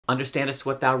Understandest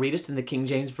what thou readest in the King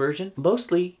James Version?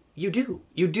 Mostly, you do.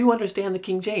 You do understand the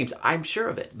King James. I'm sure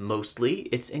of it. Mostly,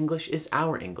 its English is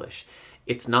our English.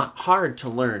 It's not hard to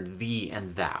learn thee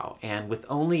and thou, and with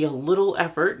only a little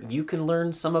effort, you can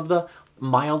learn some of the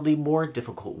mildly more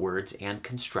difficult words and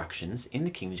constructions in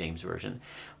the King James Version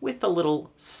with a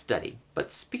little study.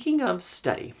 But speaking of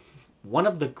study, one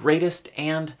of the greatest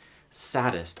and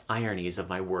saddest ironies of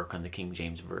my work on the King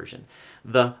James Version,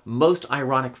 the most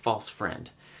ironic false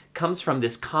friend, comes from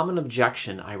this common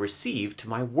objection I received to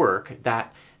my work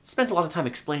that spends a lot of time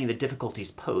explaining the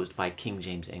difficulties posed by King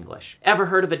James English. Ever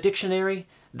heard of a dictionary?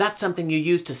 That's something you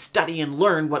use to study and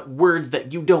learn what words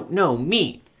that you don't know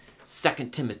mean.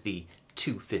 2 Timothy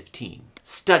 2:15.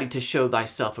 Study to show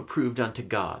thyself approved unto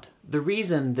God. The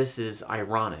reason this is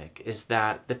ironic is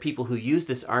that the people who use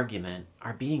this argument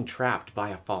are being trapped by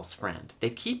a false friend. They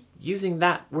keep using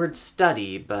that word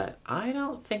study, but I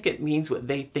don't think it means what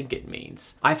they think it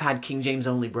means. I've had King James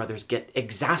only brothers get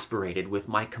exasperated with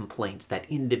my complaints that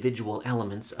individual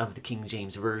elements of the King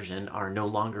James Version are no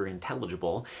longer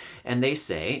intelligible, and they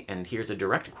say, and here's a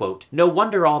direct quote, "No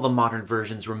wonder all the modern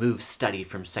versions remove study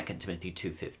from 2 Timothy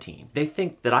 2:15. They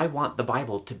think that I want the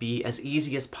Bible to be as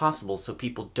easy as possible so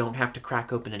people don't have to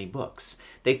crack open any books.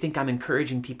 They think I'm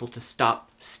encouraging people to stop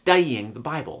studying the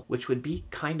Bible," which would be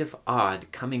kind of odd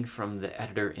coming from the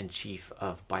editor-in-chief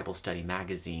of Bible Study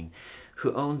magazine,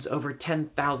 who owns over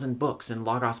 10,000 books in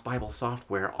Logos Bible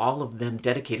software, all of them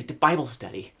dedicated to Bible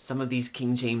study. Some of these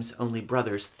King James only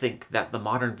brothers think that the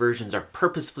modern versions are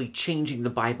purposefully changing the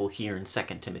Bible here in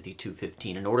 2 Timothy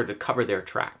 2:15 in order to cover their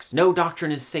tracks. No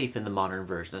doctrine is safe in the modern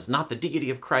versions, not the deity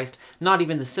of Christ, not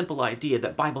even the simple idea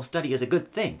that Bible study is a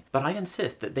good thing. But I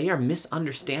insist that they are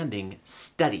misunderstanding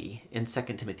study in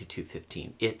 2 Timothy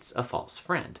 2:15. It's a false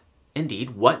friend.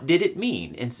 Indeed, what did it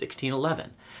mean in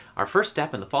 1611? Our first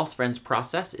step in the false friends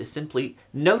process is simply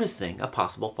noticing a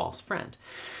possible false friend.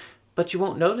 But you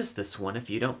won't notice this one if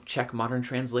you don't check modern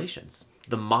translations.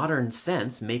 The modern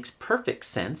sense makes perfect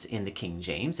sense in the King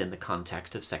James in the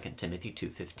context of 2 Timothy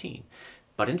 2:15.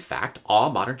 But in fact, all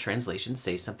modern translations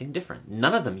say something different.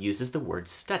 None of them uses the word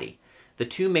study. The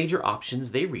two major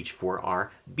options they reach for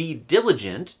are be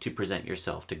diligent to present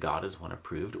yourself to God as one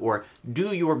approved, or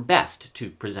do your best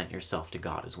to present yourself to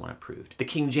God as one approved. The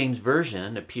King James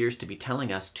Version appears to be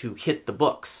telling us to hit the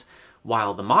books,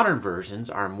 while the modern versions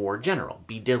are more general.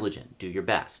 Be diligent, do your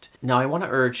best. Now, I want to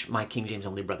urge my King James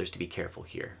only brothers to be careful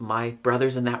here. My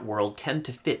brothers in that world tend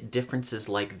to fit differences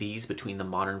like these between the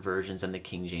modern versions and the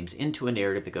King James into a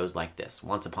narrative that goes like this.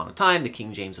 Once upon a time, the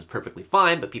King James was perfectly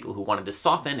fine, but people who wanted to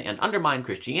soften and undermine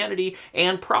Christianity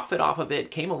and profit off of it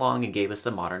came along and gave us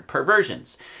the modern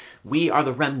perversions. We are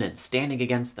the remnant standing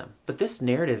against them. But this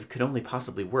narrative could only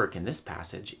possibly work in this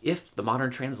passage if the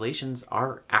modern translations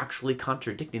are actually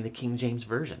contradicting the King James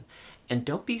Version. And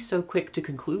don't be so quick to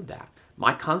conclude that.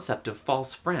 My concept of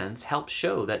false friends helps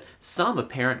show that some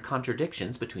apparent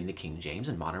contradictions between the King James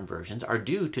and modern versions are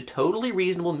due to totally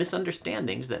reasonable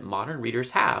misunderstandings that modern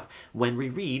readers have when we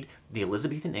read the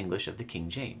Elizabethan English of the King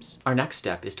James. Our next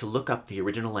step is to look up the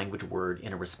original language word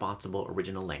in a responsible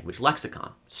original language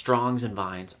lexicon. Strongs and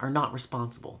Vines are not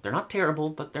responsible. They're not terrible,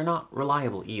 but they're not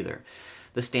reliable either.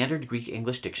 The standard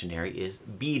Greek-English dictionary is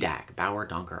BDAG, Bauer,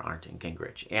 Donker, Arndt, and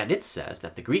Gingrich, and it says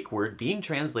that the Greek word being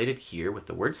translated here with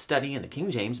the word study in the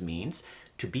King James means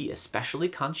to be especially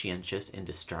conscientious in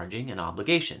discharging an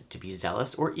obligation, to be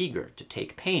zealous or eager, to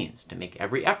take pains, to make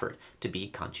every effort, to be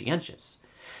conscientious.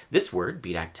 This word,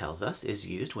 BDAG tells us, is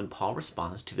used when Paul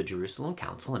responds to the Jerusalem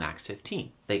Council in Acts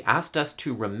 15. They asked us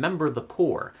to remember the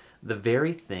poor, the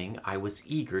very thing I was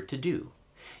eager to do.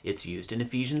 It's used in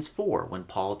Ephesians 4 when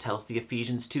Paul tells the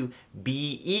Ephesians to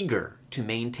be eager to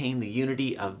maintain the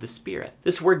unity of the Spirit.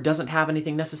 This word doesn't have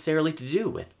anything necessarily to do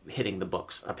with hitting the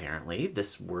books, apparently.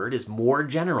 This word is more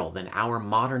general than our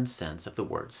modern sense of the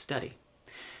word study,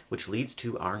 which leads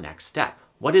to our next step.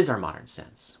 What is our modern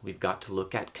sense? We've got to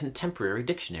look at contemporary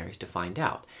dictionaries to find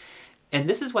out. And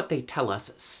this is what they tell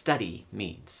us study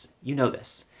means. You know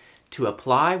this: to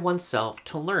apply oneself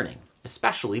to learning,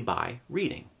 especially by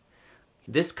reading.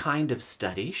 This kind of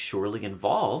study surely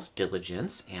involves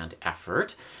diligence and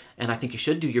effort, and I think you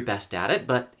should do your best at it,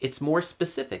 but it's more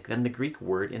specific than the Greek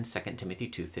word in 2 Timothy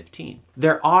 2:15.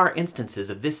 There are instances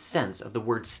of this sense of the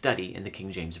word study in the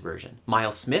King James Version.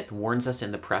 Miles Smith warns us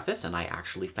in the preface, and I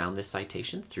actually found this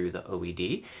citation through the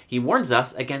OED. He warns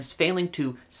us against failing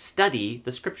to study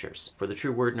the scriptures. For the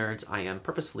true word nerds, I am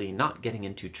purposefully not getting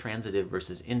into transitive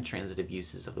versus intransitive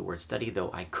uses of the word study, though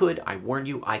I warn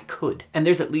you, I could. And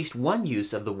there's at least one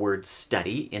use of the word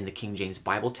study in the King James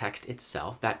Bible text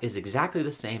itself that is exactly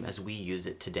the same same as we use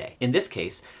it today. In this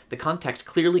case, the context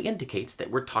clearly indicates that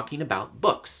we're talking about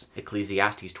books.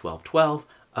 Ecclesiastes 12:12,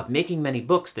 of making many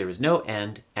books there is no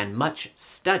end, and much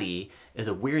study is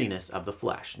a weariness of the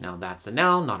flesh. Now that's a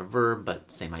noun, not a verb,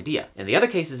 but same idea. In the other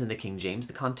cases in the King James,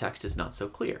 the context is not so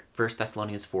clear. 1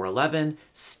 Thessalonians 4:11,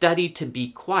 study to be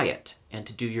quiet and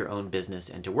to do your own business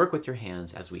and to work with your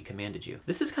hands as we commanded you.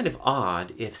 This is kind of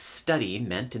odd if study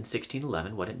meant in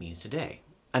 1611 what it means today.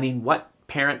 I mean, what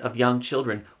parent of young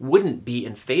children wouldn't be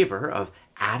in favor of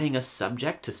adding a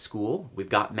subject to school? We've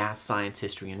got math, science,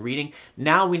 history, and reading.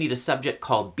 Now we need a subject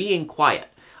called being quiet.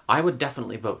 I would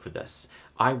definitely vote for this.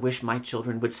 I wish my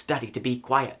children would study to be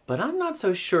quiet. But I'm not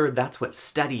so sure that's what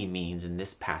study means in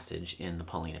this passage in the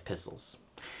Pauline epistles.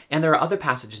 And there are other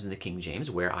passages in the King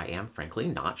James where I am, frankly,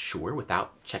 not sure,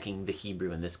 without checking the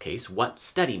Hebrew in this case, what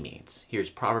study means. Here's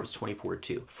Proverbs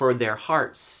 24:2. For their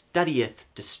heart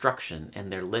studieth destruction, and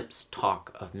their lips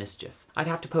talk of mischief. I'd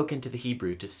have to poke into the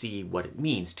Hebrew to see what it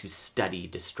means to study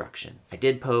destruction. I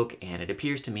did poke, and it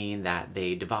appears to mean that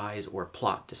they devise or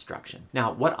plot destruction.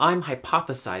 Now, what I'm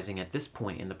hypothesizing at this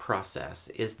point in the process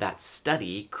is that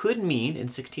study could mean in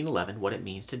 1611 what it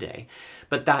means today,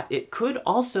 but that it could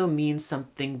also mean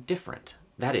something different.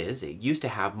 That is, it used to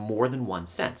have more than one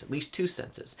sense, at least two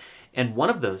senses. And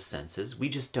one of those senses we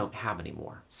just don't have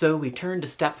anymore. So we turn to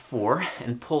step 4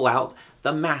 and pull out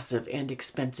the massive and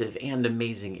expensive and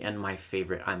amazing and my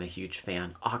favorite, I'm a huge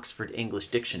fan, Oxford English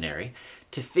Dictionary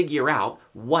to figure out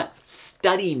what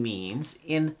study means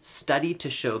in study to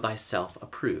show thyself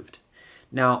approved.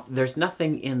 Now, there's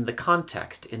nothing in the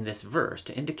context in this verse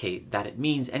to indicate that it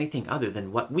means anything other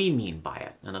than what we mean by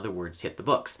it. In other words, hit the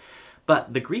books.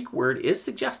 But the Greek word is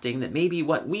suggesting that maybe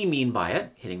what we mean by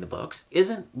it, hitting the books,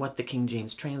 isn't what the King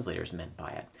James translators meant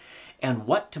by it. And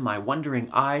what to my wondering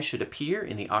eye should appear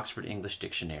in the Oxford English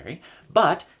Dictionary,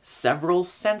 but several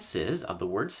senses of the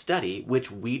word study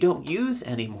which we don't use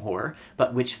anymore,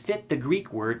 but which fit the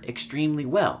Greek word extremely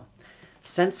well.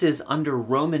 Senses under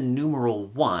Roman numeral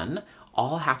 1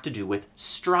 all have to do with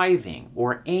striving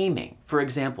or aiming. For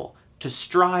example, to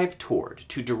strive toward,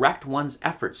 to direct one's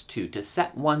efforts to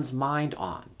set one's mind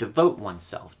on, devote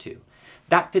oneself to.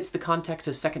 That fits the context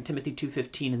of 2 Timothy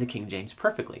 2:15 in the King James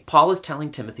perfectly. Paul is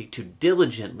telling Timothy to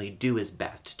diligently do his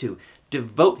best, to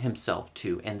devote himself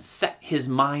to and set his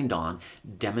mind on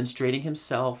demonstrating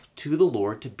himself to the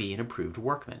Lord to be an approved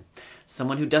workman.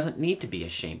 Someone who doesn't need to be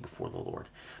ashamed before the Lord.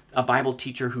 A Bible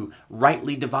teacher who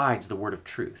rightly divides the word of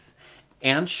truth.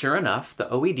 And sure enough,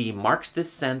 the OED marks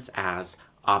this sense as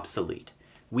obsolete.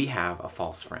 We have a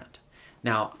false friend.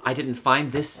 Now, I didn't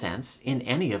find this sense in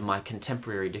any of my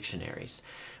contemporary dictionaries.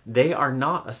 They are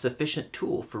not a sufficient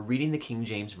tool for reading the King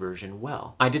James Version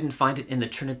well. I didn't find it in the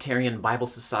Trinitarian Bible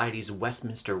Society's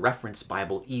Westminster Reference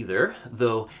Bible either,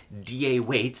 though D.A.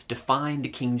 Waite's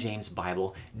defined King James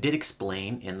Bible did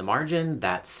explain in the margin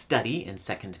that study in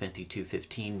 2 Timothy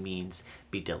 2:15 means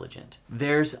be diligent.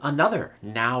 There's another,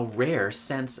 now rare,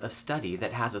 sense of study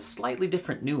that has a slightly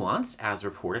different nuance, as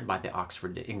reported by the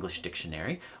Oxford English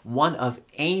Dictionary, one of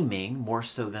aiming more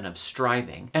so than of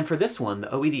striving. And for this one,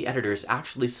 the OED editors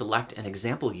actually select an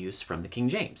example use from the King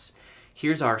James.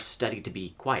 Here's our study to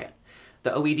be quiet.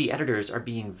 The OED editors are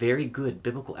being very good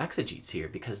biblical exegetes here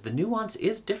because the nuance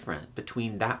is different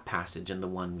between that passage and the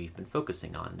one we've been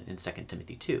focusing on in 2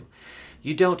 Timothy 2.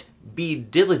 You don't be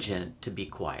diligent to be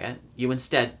quiet, you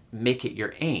instead make it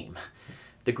your aim.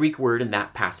 The Greek word in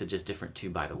that passage is different too,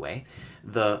 by the way.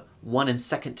 The one in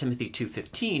 2 Timothy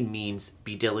 2:15 means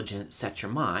be diligent, set your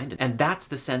mind, and that's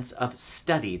the sense of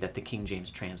study that the King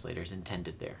James translators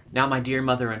intended there. Now, my dear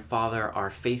mother and father are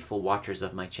faithful watchers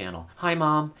of my channel. Hi,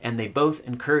 Mom, and they both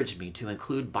encouraged me to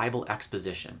include Bible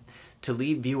exposition, to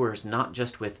leave viewers not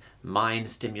just with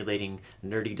mind-stimulating,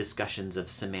 nerdy discussions of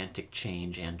semantic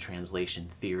change and translation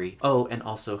theory, oh, and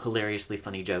also hilariously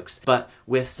funny jokes, but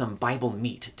with some Bible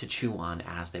meat to chew on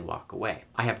as they walk away.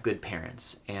 I have good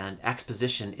parents, and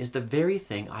exposition is the very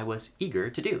thing I was eager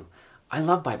to do. I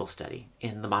love Bible study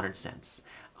in the modern sense.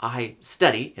 I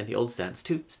study in the old sense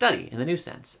to study in the new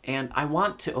sense, and I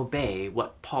want to obey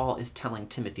what Paul is telling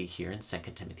Timothy here in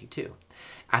 2 Timothy 2.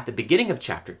 At the beginning of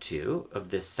chapter 2 of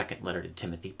this second letter to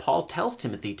Timothy, Paul tells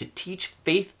Timothy to teach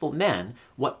faithful men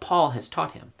what Paul has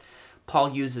taught him.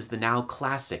 Paul uses the now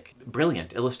classic,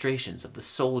 brilliant illustrations of the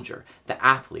soldier, the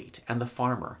athlete, and the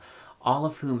farmer, all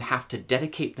of whom have to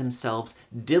dedicate themselves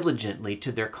diligently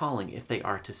to their calling if they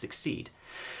are to succeed.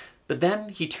 But then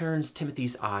he turns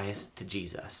Timothy's eyes to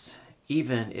Jesus,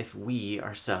 even if we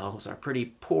ourselves are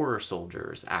pretty poor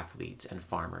soldiers, athletes, and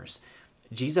farmers.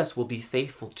 Jesus will be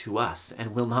faithful to us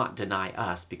and will not deny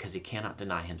us because he cannot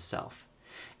deny himself.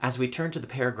 As we turn to the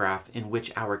paragraph in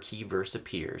which our key verse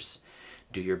appears,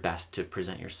 do your best to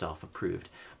present yourself approved,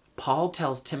 Paul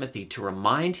tells Timothy to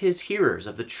remind his hearers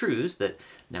of the truths that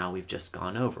now we've just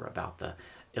gone over about the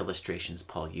illustrations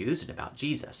Paul used and about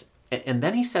Jesus. And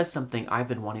then he says something I've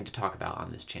been wanting to talk about on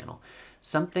this channel,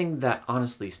 something that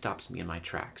honestly stops me in my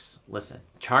tracks. Listen,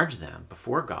 charge them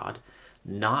before God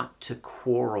not to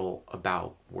quarrel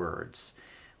about words,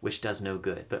 which does no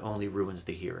good, but only ruins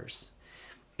the hearers.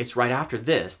 It's right after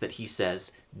this that he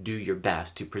says, do your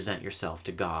best to present yourself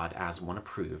to God as one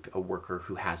approved, a worker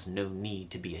who has no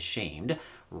need to be ashamed,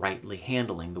 rightly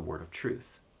handling the word of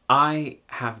truth. I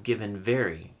have given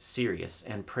very serious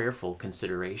and prayerful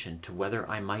consideration to whether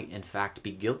I might in fact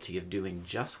be guilty of doing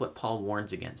just what Paul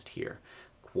warns against here,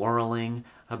 quarreling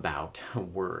about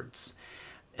words.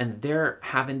 And there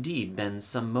have indeed been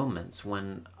some moments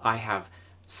when I have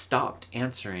stopped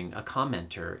answering a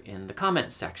commenter in the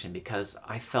comment section because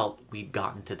I felt we'd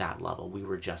gotten to that level. We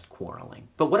were just quarreling.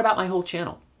 But what about my whole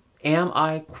channel? Am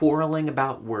I quarreling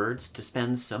about words to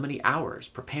spend so many hours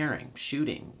preparing,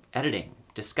 shooting, editing,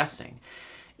 discussing?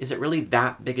 Is it really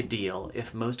that big a deal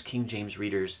if most King James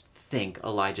readers think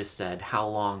Elijah said, how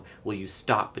long will you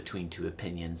stop between two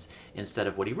opinions, instead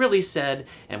of what he really said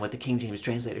and what the King James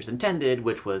translators intended,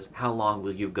 which was, how long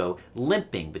will you go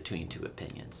limping between two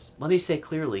opinions? Let me say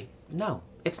clearly, no,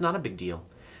 it's not a big deal.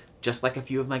 Just like a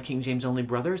few of my King James only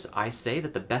brothers, I say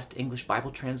that the best English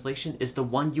Bible translation is the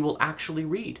one you will actually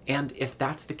read. And if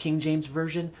that's the King James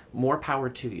Version, more power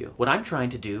to you. What I'm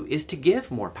trying to do is to give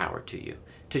more power to you,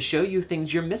 to show you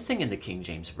things you're missing in the King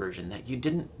James Version that you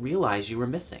didn't realize you were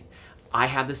missing. I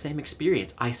had the same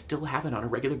experience. I still have it on a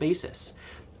regular basis.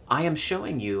 I am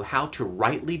showing you how to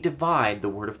rightly divide the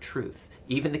word of truth,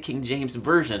 even the King James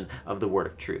Version of the word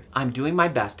of truth. I'm doing my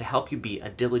best to help you be a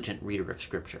diligent reader of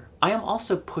Scripture. I am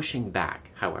also pushing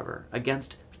back, however,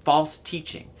 against false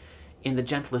teaching in the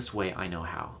gentlest way I know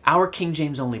how. Our King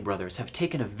James only brothers have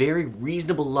taken a very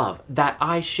reasonable love that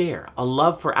I share, a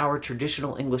love for our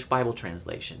traditional English Bible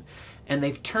translation, and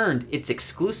they've turned its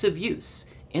exclusive use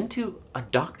into a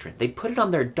doctrine. They put it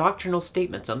on their doctrinal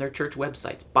statements on their church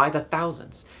websites by the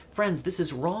thousands. Friends, this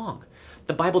is wrong.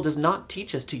 The Bible does not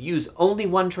teach us to use only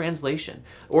one translation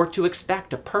or to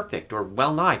expect a perfect or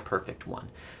well-nigh perfect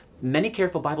one. Many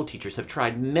careful Bible teachers have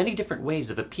tried many different ways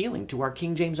of appealing to our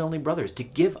King James only brothers to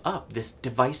give up this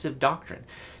divisive doctrine,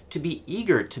 to be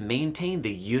eager to maintain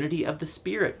the unity of the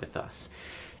Spirit with us.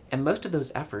 And most of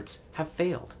those efforts have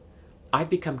failed. I've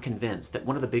become convinced that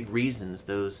one of the big reasons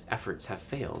those efforts have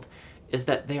failed is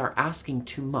that they are asking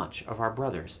too much of our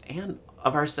brothers and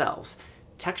of ourselves.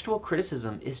 Textual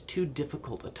criticism is too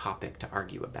difficult a topic to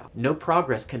argue about. No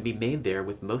progress can be made there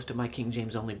with most of my King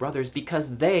James only brothers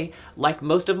because they, like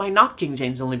most of my not King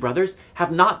James only brothers,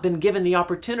 have not been given the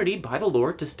opportunity by the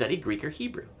Lord to study Greek or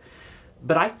Hebrew.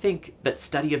 But I think that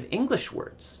study of English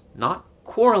words, not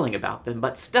quarreling about them,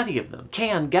 but study of them,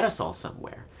 can get us all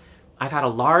somewhere. I've had a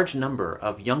large number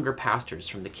of younger pastors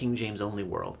from the King James only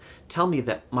world tell me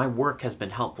that my work has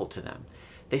been helpful to them.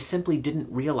 They simply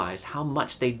didn't realize how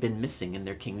much they'd been missing in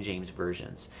their King James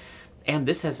versions. And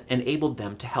this has enabled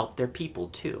them to help their people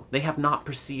too. They have not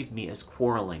perceived me as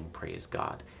quarreling, praise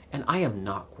God. And I am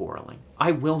not quarreling.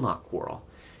 I will not quarrel.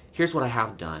 Here's what I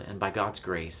have done, and by God's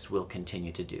grace will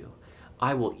continue to do.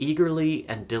 I will eagerly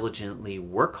and diligently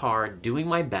work hard, doing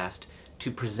my best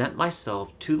to present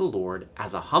myself to the Lord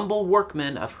as a humble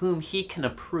workman of whom he can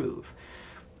approve,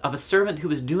 of a servant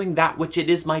who is doing that which it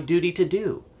is my duty to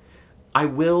do. I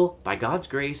will, by God's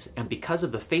grace and because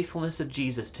of the faithfulness of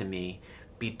Jesus to me,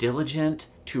 be diligent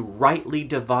to rightly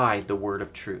divide the word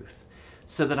of truth,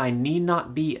 so that I need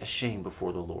not be ashamed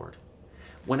before the Lord.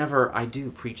 Whenever I do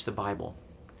preach the Bible,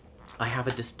 I have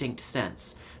a distinct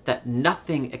sense that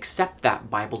nothing except that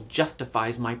Bible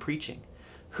justifies my preaching.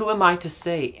 Who am I to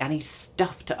say any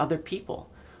stuff to other people?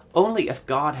 Only if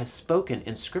God has spoken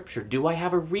in Scripture do I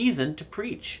have a reason to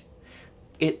preach.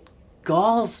 It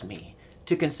galls me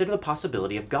to consider the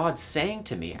possibility of God saying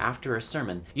to me after a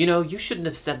sermon, you know, you shouldn't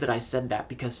have said that I said that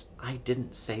because I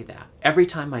didn't say that. Every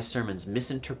time my sermons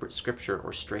misinterpret Scripture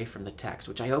or stray from the text,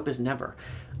 which I hope is never,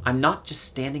 I'm not just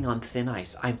standing on thin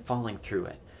ice, I'm falling through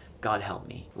it. God help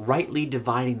me. Rightly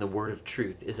dividing the word of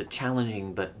truth is a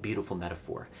challenging but beautiful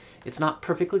metaphor. It's not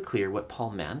perfectly clear what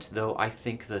Paul meant, though I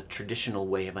think the traditional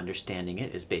way of understanding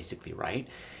it is basically right.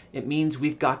 It means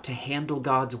we've got to handle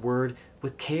God's word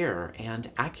with care and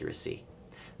accuracy.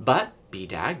 But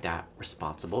BDAG, that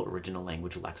responsible original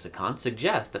language lexicon,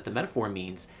 suggests that the metaphor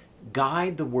means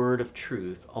guide the word of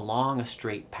truth along a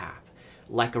straight path,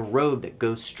 like a road that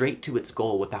goes straight to its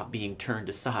goal without being turned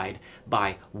aside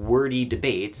by wordy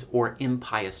debates or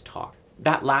impious talk.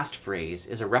 That last phrase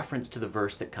is a reference to the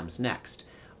verse that comes next.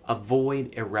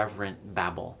 Avoid irreverent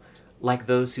babble, like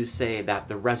those who say that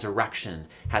the resurrection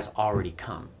has already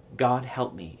come. God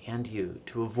help me and you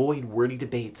to avoid wordy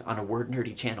debates on a word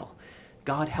nerdy channel.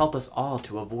 God help us all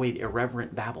to avoid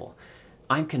irreverent babble.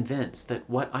 I'm convinced that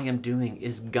what I am doing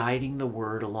is guiding the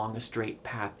word along a straight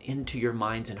path into your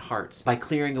minds and hearts by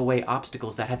clearing away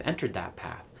obstacles that have entered that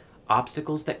path,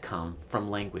 obstacles that come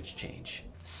from language change.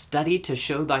 Study to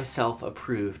show thyself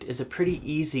approved is a pretty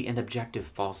easy and objective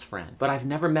false friend, but I've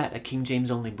never met a King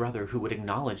James only brother who would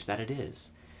acknowledge that it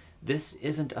is. This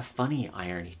isn't a funny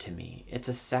irony to me, it's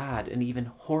a sad and even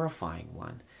horrifying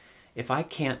one. If I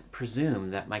can't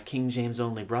presume that my King James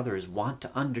only brothers want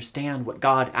to understand what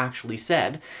God actually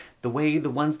said, the way the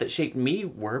ones that shaped me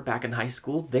were back in high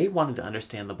school, they wanted to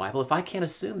understand the Bible. If I can't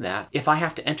assume that, if I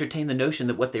have to entertain the notion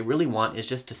that what they really want is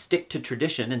just to stick to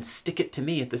tradition and stick it to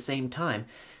me at the same time,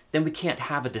 then we can't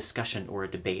have a discussion or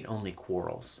a debate, only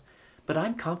quarrels. But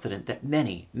I'm confident that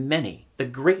many, the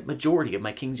great majority of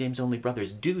my King James only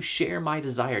brothers do share my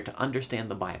desire to understand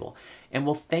the Bible and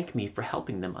will thank me for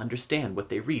helping them understand what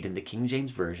they read in the King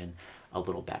James Version a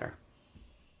little better.